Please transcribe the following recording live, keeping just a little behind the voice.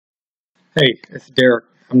Hey, it's Derek.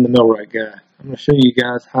 I'm the MillRight guy. I'm going to show you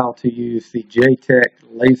guys how to use the JTech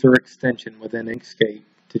laser extension within Inkscape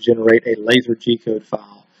to generate a laser G-code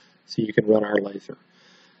file so you can run our laser.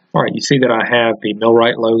 Alright, you see that I have the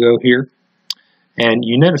MillRight logo here, and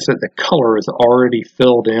you notice that the color is already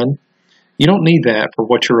filled in. You don't need that for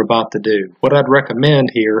what you're about to do. What I'd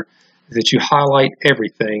recommend here is that you highlight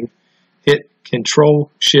everything, hit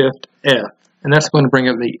Control-Shift-F, and that's going to bring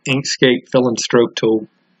up the Inkscape fill and stroke tool.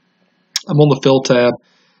 I'm on the Fill tab.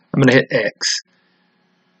 I'm going to hit X.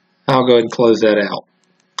 I'll go ahead and close that out.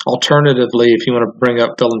 Alternatively, if you want to bring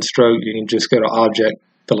up Fill and Stroke, you can just go to Object,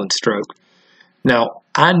 Fill and Stroke. Now,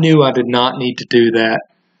 I knew I did not need to do that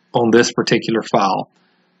on this particular file,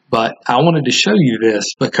 but I wanted to show you this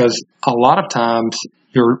because a lot of times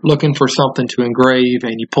you're looking for something to engrave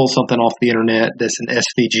and you pull something off the internet that's an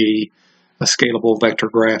SVG, a scalable vector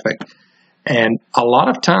graphic, and a lot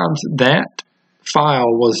of times that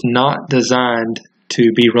file was not designed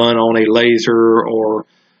to be run on a laser or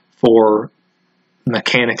for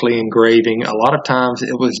mechanically engraving. A lot of times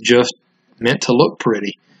it was just meant to look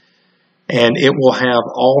pretty, and it will have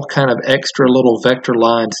all kind of extra little vector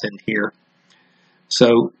lines in here.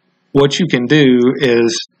 So what you can do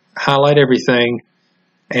is highlight everything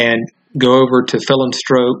and go over to fill and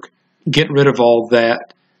stroke, get rid of all that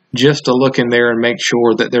just to look in there and make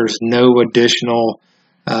sure that there's no additional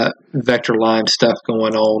vector line stuff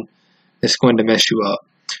going on. It's going to mess you up.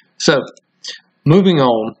 So moving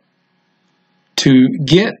on, to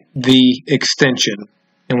get the extension,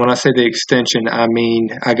 and when I say the extension, I mean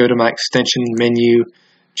I go to my extension menu,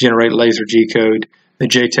 generate laser G-code, the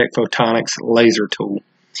JTech Photonics laser tool.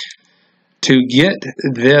 To get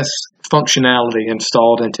this functionality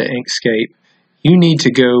installed into Inkscape, you need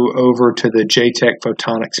to go over to the JTech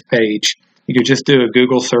Photonics page. You could just do a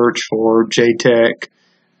Google search for JTech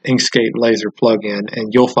Inkscape laser plugin and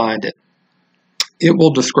you'll find it. It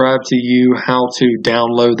will describe to you how to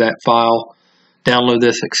download that file, download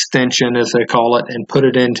this extension as they call it, and put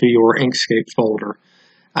it into your Inkscape folder.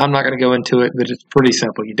 I'm not going to go into it, but it's pretty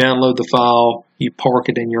simple. You download the file, you park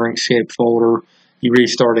it in your Inkscape folder, you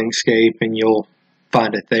restart Inkscape, and you'll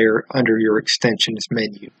find it there under your extensions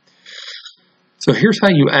menu. So here's how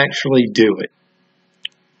you actually do it.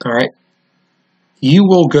 Alright, you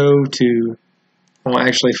will go to, well,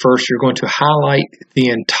 actually first you're going to highlight the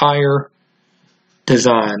entire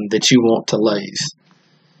design that you want to laze.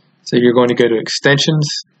 So you're going to go to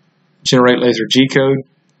Extensions, Generate Laser G-code,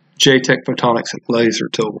 JTech Photonics Laser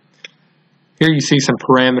Tool. Here you see some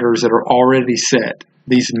parameters that are already set.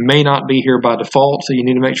 These may not be here by default, so you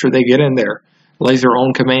need to make sure they get in there. Laser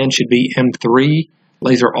on command should be M3,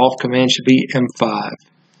 laser off command should be M5.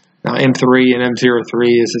 Now M3 and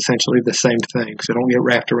M03 is essentially the same thing, so don't get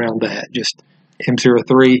wrapped around that. Just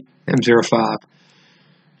M03, M05.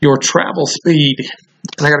 Your travel speed,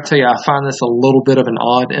 and I got to tell you, I find this a little bit of an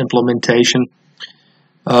odd implementation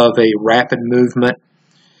of a rapid movement.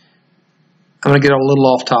 I'm going to get a little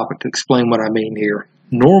off topic to explain what I mean here.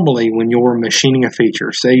 Normally, when you're machining a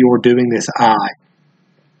feature, say you're doing this eye,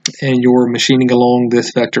 and you're machining along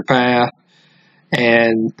this vector path,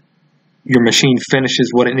 and your machine finishes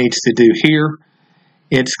what it needs to do here,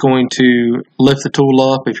 it's going to lift the tool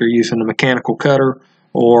up if you're using a mechanical cutter,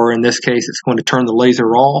 or in this case it's going to turn the laser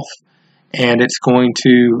off, and it's going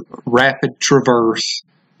to rapid traverse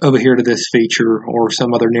over here to this feature or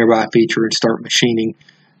some other nearby feature and start machining.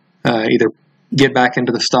 Either get back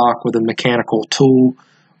into the stock with a mechanical tool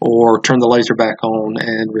or turn the laser back on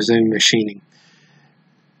and resume machining.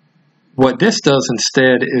 What this does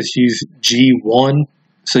instead is use G1.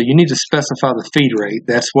 So you need to specify the feed rate.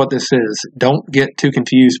 That's what this is. Don't get too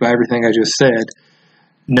confused by everything I just said.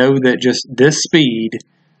 Know that just this speed,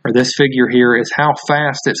 or this figure here, is how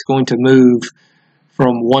fast it's going to move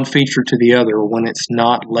from one feature to the other when it's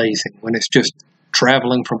not lasing, when it's just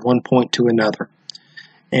traveling from one point to another.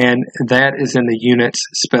 And that is in the units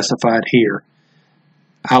specified here.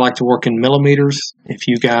 I like to work in millimeters. If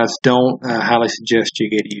you guys don't, I highly suggest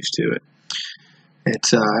you get used to it.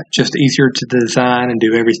 It's just easier to design and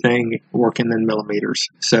do everything working in millimeters.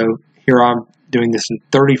 So here I'm doing this in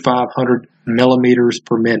 3,500 millimeters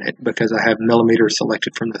per minute because I have millimeters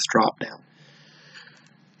selected from this drop down.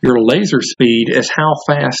 Your laser speed is how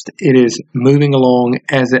fast it is moving along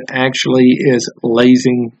as it actually is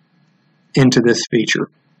lasing into this feature.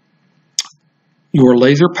 Your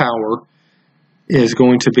laser power is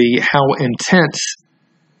going to be how intense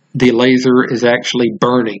the laser is actually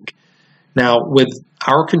burning. Now, with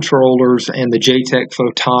our controllers and the JTech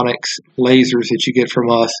Photonics lasers that you get from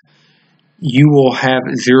us, you will have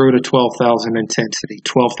 0 to 12,000 intensity,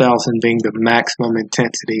 12,000 being the maximum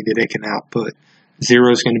intensity that it can output.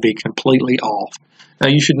 0 is going to be completely off. Now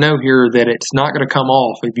you should know here that it's not going to come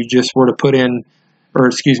off if you just were to put in, or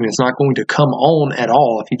excuse me, it's not going to come on at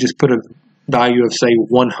all if you just put a value of, say,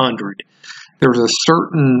 100. There's a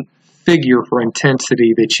certain figure for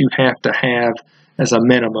intensity that you have to have as a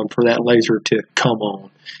minimum for that laser to come on.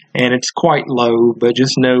 And it's quite low, but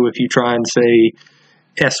just know if you try and say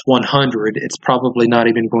S100, it's probably not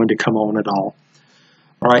even going to come on at all.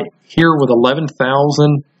 All right, here with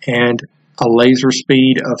 11,000 and a laser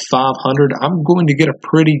speed of 500, I'm going to get a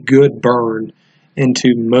pretty good burn into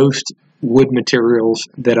most wood materials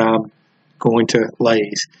that I'm going to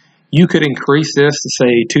laze. You could increase this to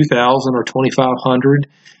say 2,000 or 2,500,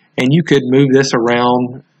 and you could move this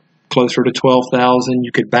around closer to 12,000.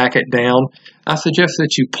 You could back it down. I suggest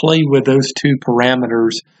that you play with those two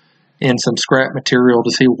parameters in some scrap material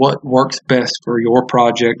to see what works best for your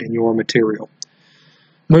project and your material.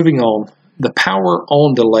 Moving on, the power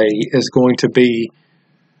on delay is going to be,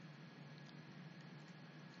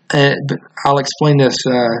 I'll explain this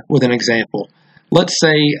with an example. Let's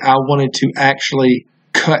say I wanted to actually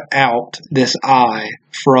cut out this eye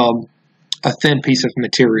from a thin piece of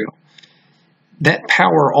material. That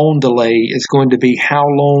power on delay is going to be how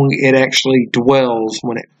long it actually dwells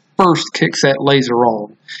when it first kicks that laser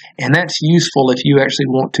on. And that's useful if you actually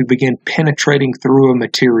want to begin penetrating through a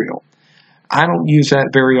material. I don't use that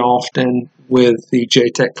very often with the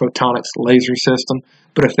JTech Photonics laser system,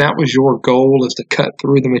 but if that was your goal, is to cut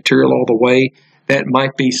through the material all the way, that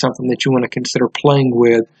might be something that you want to consider playing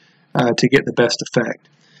with to get the best effect.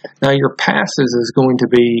 Now your passes is going to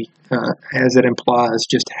be, as it implies,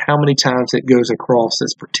 just how many times it goes across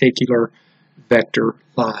this particular vector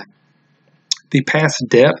line. The pass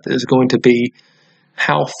depth is going to be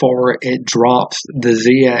how far it drops the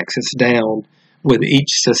z-axis down with each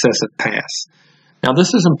successive pass. Now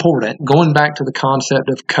this is important, going back to the concept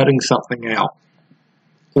of cutting something out.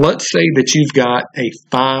 Let's say that you've got a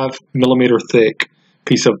 5 millimeter thick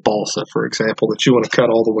piece of balsa, for example, that you want to cut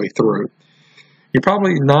all the way through. You're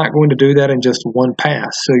probably not going to do that in just one pass,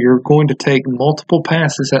 so you're going to take multiple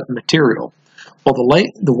passes at the material. Well,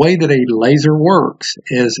 the way that a laser works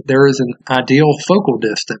is there is an ideal focal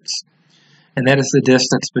distance, and that is the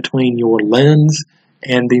distance between your lens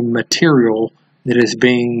and the material that is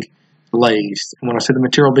being lased. And when I say the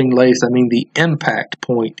material being lased, I mean the impact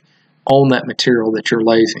point on that material that you're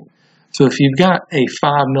lasing. So if you've got a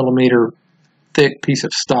 5 millimeter thick piece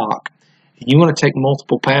of stock, and you want to take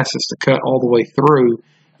multiple passes to cut all the way through,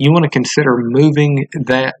 you want to consider moving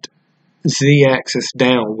that z-axis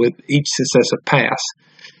down with each successive pass.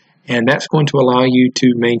 And that's going to allow you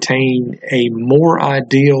to maintain a more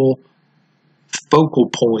ideal focal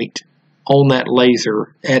point on that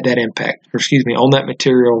laser at that impact, or excuse me, on that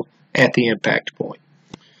material at the impact point.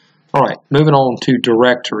 All right, moving on to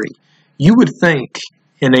directory. You would think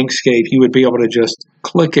in Inkscape you would be able to just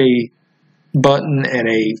click a button and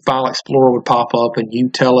a file explorer would pop up and you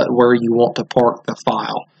tell it where you want to park the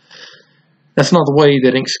file. That's not the way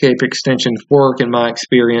that Inkscape extensions work in my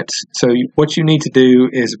experience. So what you need to do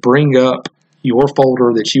is bring up your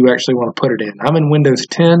folder that you actually want to put it in. I'm in Windows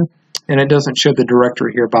 10 and it doesn't show the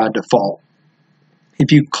directory here by default.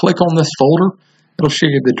 If you click on this folder, it'll show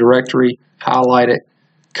you the directory, highlight it,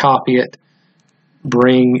 copy it,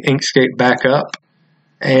 bring Inkscape back up,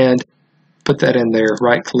 and put that in there.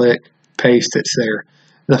 Right click, paste, it's there.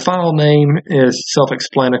 The file name is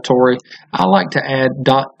self-explanatory. I like to add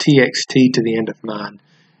 .txt to the end of mine.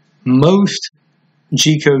 Most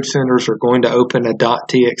G-code centers are going to open a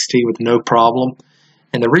 .txt with no problem.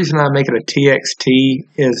 And the reason I make it a TXT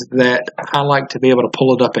is that I like to be able to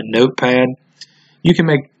pull it up in Notepad. You can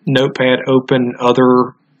make Notepad open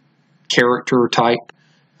other character type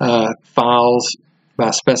files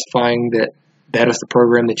by specifying that that is the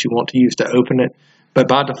program that you want to use to open it. But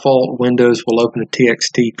by default, Windows will open a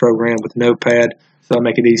TXT program with Notepad, so I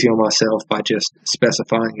make it easy on myself by just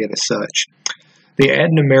specifying it as such. The add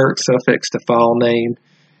numeric suffix to file name,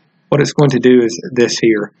 what it's going to do is this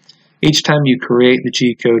here. Each time you create the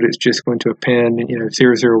G-code, it's just going to append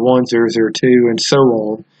 001, 002, and so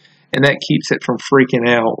on. And that keeps it from freaking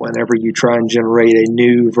out whenever you try and generate a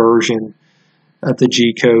new version of the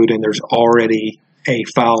G-code and there's already a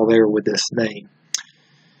file there with this name.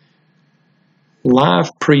 Live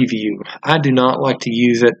preview. I do not like to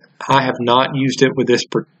use it. I have not used it with this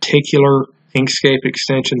particular Inkscape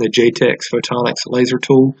extension, the JTech Photonics laser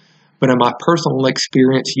tool, but in my personal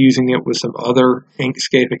experience using it with some other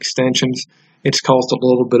Inkscape extensions, it's caused a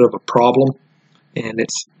little bit of a problem, and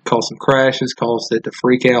it's caused some crashes, caused it to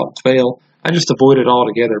freak out and fail. I just avoid it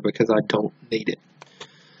altogether because I don't need it.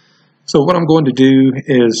 So what I'm going to do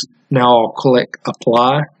is now I'll click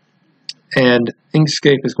apply, And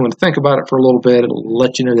Inkscape is going to think about it for a little bit. It'll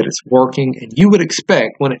let you know that it's working, and you would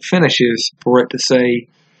expect when it finishes for it to say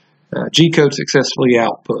G-code successfully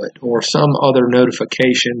output or some other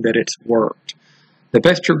notification that it's worked. The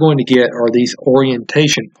best you're going to get are these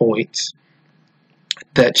orientation points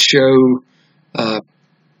that show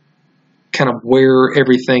kind of where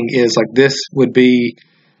everything is. Like this would be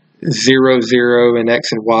 0, 0 in X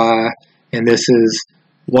and Y, and this is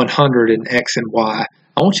 100 in X and Y.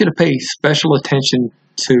 I want you to pay special attention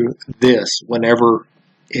to this whenever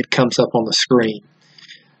it comes up on the screen.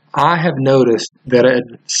 I have noticed that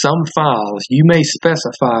in some files, you may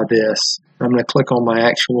specify this. I'm going to click on my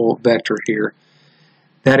actual vector here.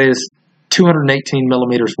 That is 218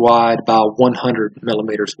 millimeters wide by 100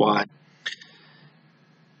 millimeters wide.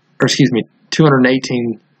 Or excuse me,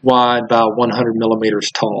 218 wide by 100 millimeters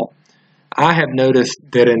tall. I have noticed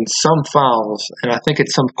that in some files, and I think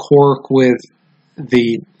it's some quirk with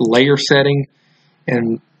the layer setting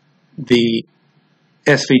and the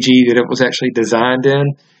SVG that it was actually designed in,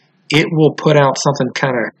 it will put out something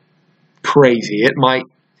kind of crazy. It might,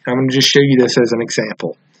 I'm going to just show you this as an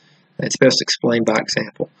example. It's best explained by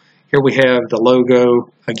example. Here we have the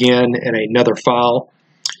logo again in another file.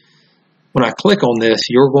 When I click on this,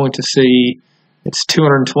 you're going to see it's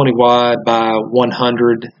 220 wide by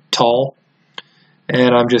 100 tall.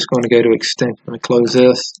 And I'm just going to go to extension. Let me close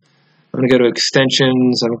this. I'm going to go to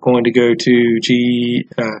extensions. I'm going to go to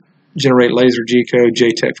generate laser G-code,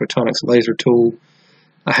 JTech Photonics laser tool.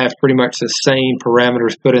 I have pretty much the same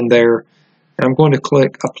parameters put in there. And I'm going to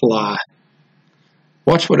click apply.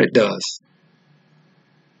 Watch what it does.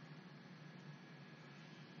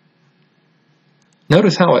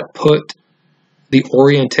 Notice how it put the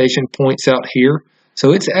orientation points out here.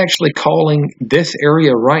 So it's actually calling this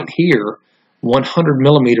area right here 100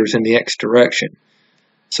 millimeters in the X direction.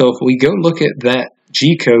 So if we go look at that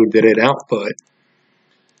G-code that it output,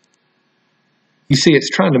 you see it's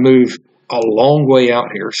trying to move a long way out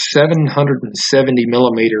here, 770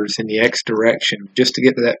 millimeters in the X direction, just to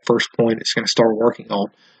get to that first point it's going to start working on.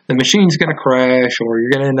 The machine's going to crash, or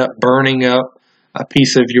you're going to end up burning up a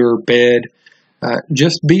piece of your bed.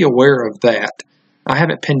 Just be aware of that. I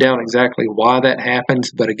haven't pinned down exactly why that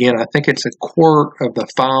happens, but again, I think it's a quirk of the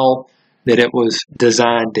file that it was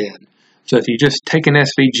designed in. So if you just take an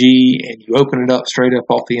SVG and you open it up straight up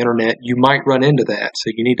off the internet, you might run into that,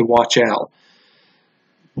 so you need to watch out.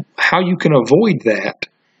 How you can avoid that,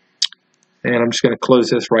 and I'm just going to close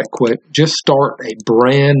this right quick, just start a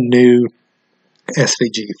brand new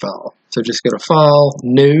SVG file. So just go to File,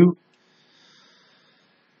 New,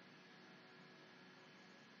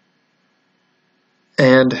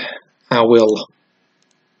 and I will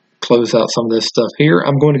close out some of this stuff here.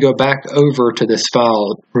 I'm going to go back over to this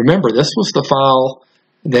file. Remember, this was the file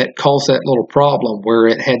that caused that little problem where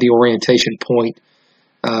it had the orientation point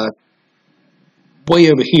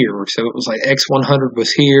way over here. So it was like X100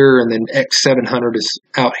 was here, and then X700 is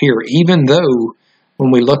out here. Even though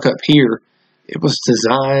when we look up here, it was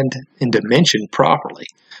designed and dimensioned properly.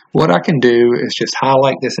 What I can do is just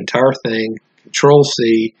highlight this entire thing, Control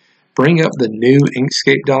C, bring up the new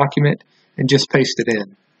Inkscape document, and just paste it in.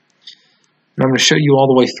 And I'm going to show you all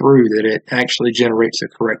the way through that it actually generates the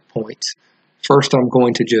correct points. First, I'm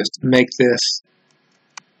going to just make this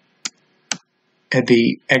at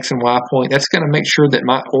the X and Y point. That's going to make sure that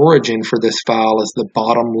my origin for this file is the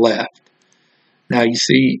bottom left. Now you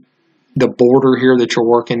see the border here that you're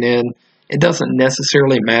working in. It doesn't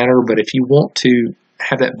necessarily matter, but if you want to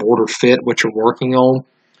have that border fit what you're working on,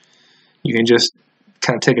 you can just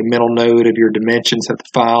kind of take a mental note of your dimensions of the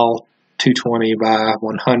file, 220 by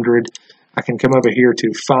 100. I can come over here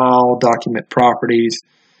to File, Document Properties,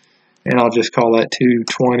 and I'll just call that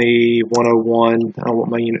 220, 101. I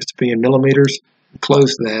want my units to be in millimeters.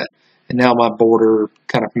 Close that, and now my border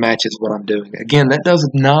kind of matches what I'm doing. Again, that does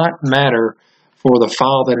not matter for the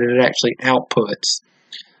file that it actually outputs,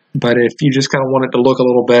 but if you just kind of want it to look a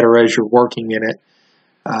little better as you're working in it,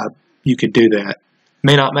 you could do that.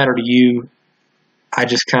 May not matter to you. I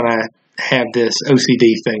just kind of have this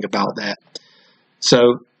OCD thing about that. So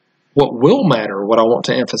what will matter, what I want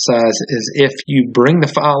to emphasize, is if you bring the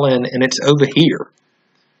file in and it's over here,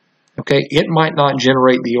 okay, it might not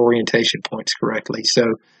generate the orientation points correctly. So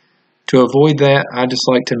to avoid that, I just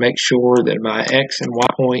like to make sure that my X and Y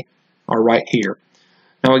point are right here.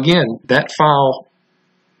 Now again, that file,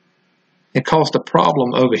 it caused a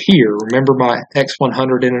problem over here. Remember my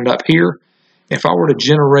X100 ended up here? If I were to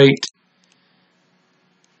generate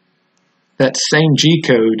that same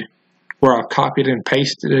G-code where I've copied and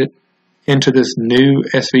pasted it into this new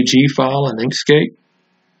SVG file in Inkscape,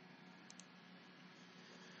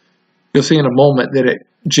 you'll see in a moment that it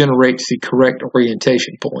generates the correct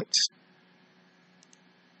orientation points.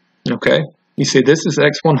 Okay, you see this is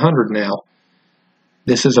X100 now.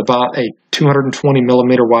 This is about a 220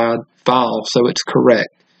 millimeter wide file, so it's correct.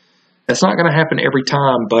 That's not going to happen every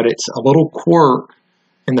time, but it's a little quirk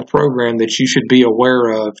in the program that you should be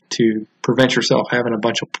aware of to prevent yourself having a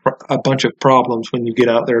bunch of problems when you get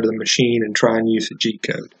out there to the machine and try and use the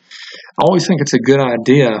G-code. I always think it's a good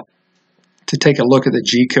idea to take a look at the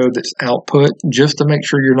G-code that's output just to make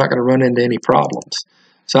sure you're not going to run into any problems.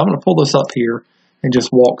 So I'm going to pull this up here and just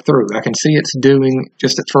walk through. I can see it's doing,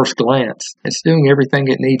 just at first glance, it's doing everything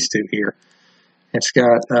it needs to here. It's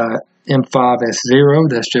got M5S0,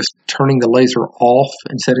 that's just turning the laser off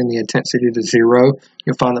and setting the intensity to 0.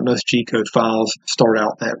 You'll find that most G-code files start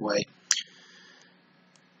out that way.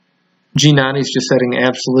 G90 is just setting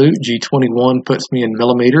absolute. G21 puts me in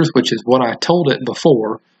millimeters, which is what I told it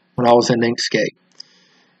before when I was in Inkscape.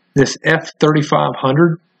 This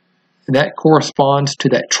F3500, that corresponds to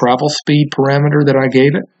that travel speed parameter that I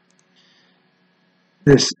gave it.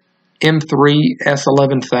 This M3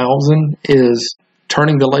 S11000 is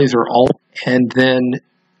turning the laser on and then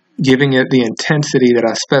giving it the intensity that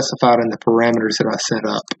I specified in the parameters that I set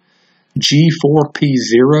up.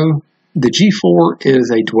 G4P0, the G4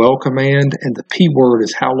 is a dwell command, and the P word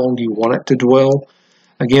is how long you want it to dwell.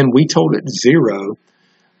 Again, we told it 0,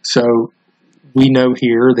 so we know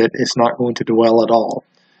here that it's not going to dwell at all.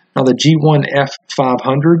 Now the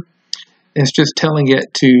G1F500 is just telling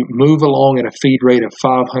it to move along at a feed rate of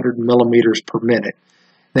 500 millimeters per minute.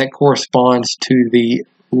 That corresponds to the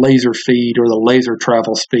laser feed or the laser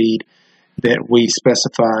travel speed that we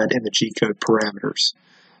specified in the G-code parameters.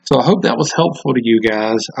 So I hope that was helpful to you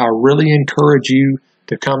guys. I really encourage you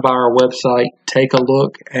to come by our website, take a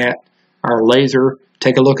look at our laser,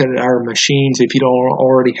 take a look at our machines. If you don't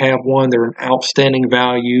already have one, they're an outstanding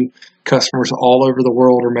value. Customers all over the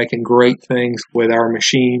world are making great things with our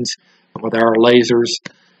machines and with our lasers.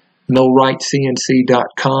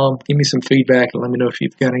 MillRightCNC.com. Give me some feedback and let me know if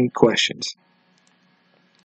you've got any questions.